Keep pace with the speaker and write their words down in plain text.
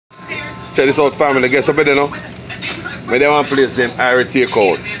Check this out, family. Guess what you know? But they want place named Irie Take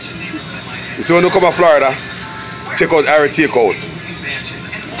Out. You see when you come to Florida, check out Irie Take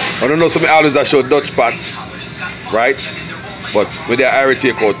Out. I don't know, some always I show Dutch pot, right? But with the Irie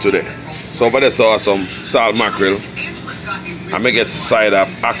Take Out today. So over there saw some salt mackerel. I may get the side of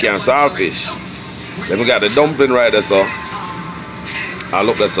ackee and saltfish. Then we got the dumpling right there, so. I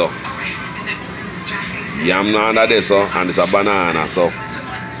look there, so. Yam under there, so, and it's a banana, so.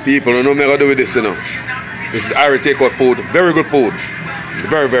 People don't know me how to do with this, you know. This is Irie Take Out food. Very good food.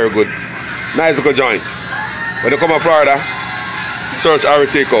 Very, very good. Nice little joint. When you come to Florida, search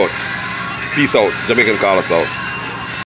Irie Take Out. Peace out. Jamaican call us out.